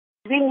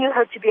We knew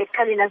her to be at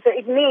Cullinan, so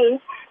it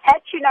means had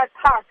she not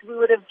passed, we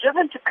would have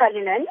driven to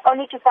Cullinan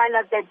only to find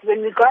out that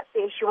when we got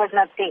there, she was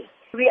not there.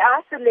 We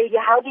asked the lady,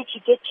 how did she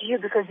get to you?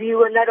 Because we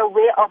were not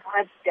aware of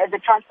her, the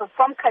transfer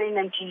from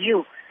Cullinan to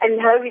you.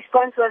 And her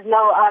response was,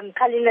 no,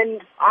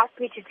 Cullinan asked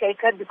me to take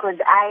her because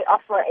I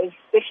offer a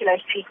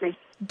specialized treatment.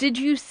 Did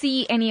you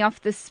see any of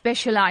the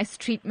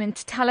specialized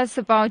treatment? Tell us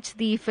about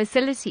the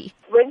facility.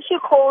 When she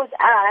called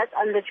us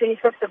on the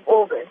 25th of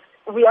August,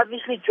 we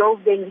obviously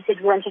drove there and we said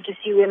we wanted to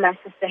see where my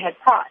sister had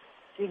passed.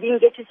 We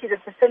didn't get to see the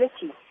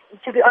facility.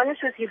 To be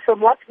honest with you,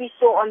 from what we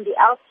saw on the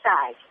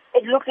outside,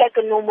 it looked like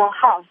a normal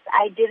house.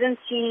 I didn't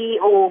see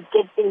or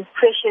get the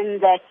impression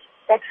that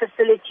that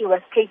facility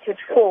was catered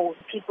for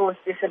people with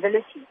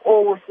disability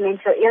or with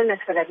mental illness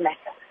for that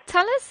matter.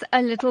 Tell us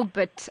a little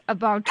bit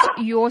about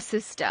your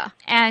sister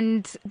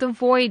and the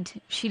void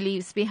she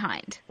leaves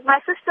behind. My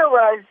sister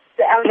was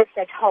the eldest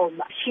at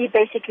home. She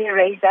basically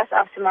raised us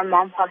after my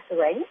mom passed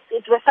away.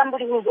 It was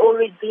somebody who's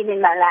always been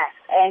in my life,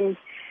 and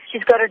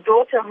she's got a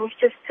daughter who's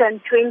just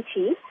turned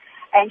 20.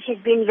 And she's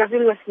been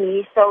living with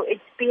me, so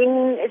it's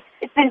been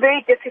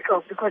very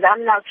difficult because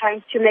I'm now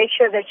trying to make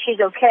sure that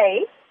she's okay.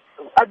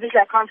 Obviously,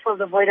 I can't fill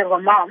the void of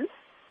her mom.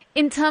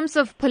 In terms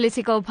of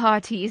political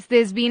parties,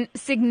 there's been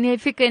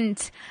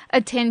significant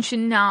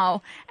attention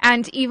now,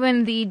 and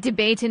even the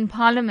debate in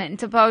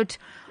Parliament about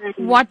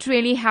what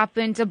really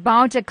happened,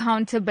 about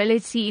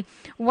accountability.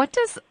 What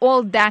does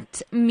all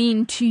that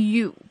mean to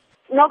you?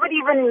 Nobody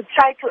even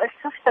tried to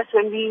assist us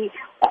when we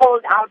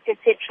called out,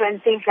 etc.,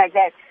 and things like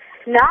that.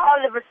 Now,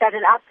 all of a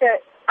sudden, after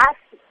us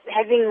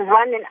having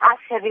run and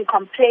us having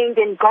complained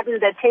and gotten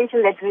the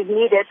attention that we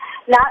needed,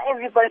 now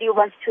everybody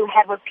wants to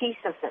have a piece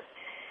of it.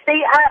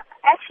 They are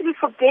actually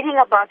forgetting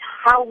about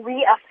how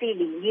we are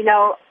feeling,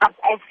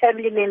 as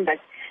family members,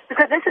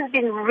 because this has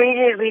been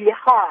really, really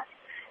hard.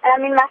 And I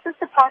mean, my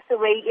sister passed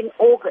away in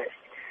August.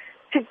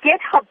 To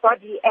get her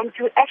body and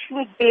to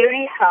actually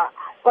bury her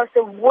was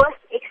the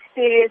worst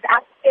experience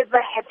I've ever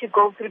had to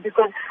go through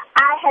because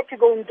I had to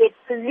go and get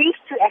police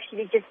to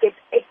actually just get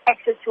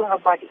access to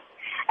her body.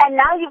 And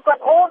now you've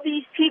got all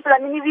these people. I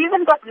mean, you've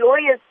even got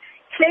lawyers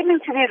claiming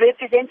to be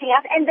representing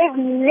us, and they've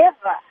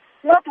never,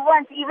 not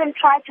once, even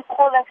tried to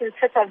call us and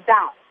sit us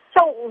down.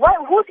 So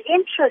whose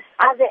interests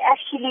are they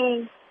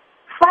actually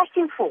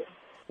fighting for?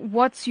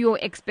 What's your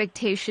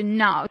expectation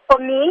now? For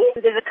me,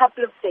 there's a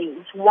couple of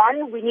things.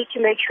 One, we need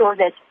to make sure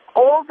that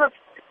all the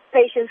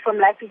patients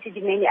from Life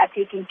ESIDIMENI are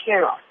taken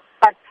care of.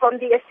 But from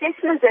the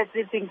assessments that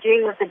we've been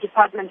doing with the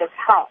Department of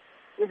Health,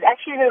 we've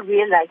actually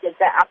realized that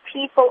there are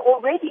people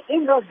already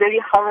in those very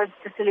horrid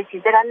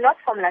facilities that are not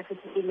from Life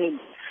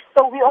ESIDIMENI.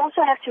 So we also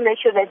have to make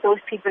sure that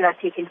those people are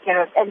taken care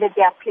of and that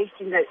they are placed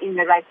in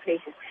the right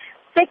places.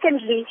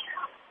 Secondly,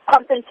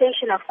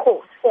 compensation, of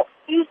course, for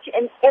each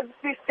and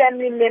every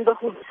family member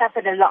who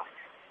suffered a loss.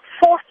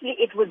 Fourthly,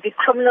 it would be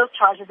criminal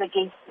charges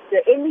against the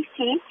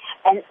MEC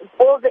and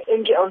all the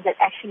NGOs that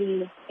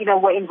actually,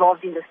 were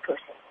involved in this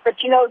process. But,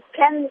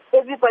 can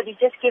everybody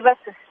just give us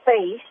the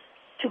space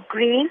to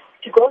grieve,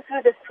 to go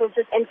through this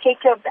process and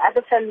take care of the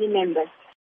other family members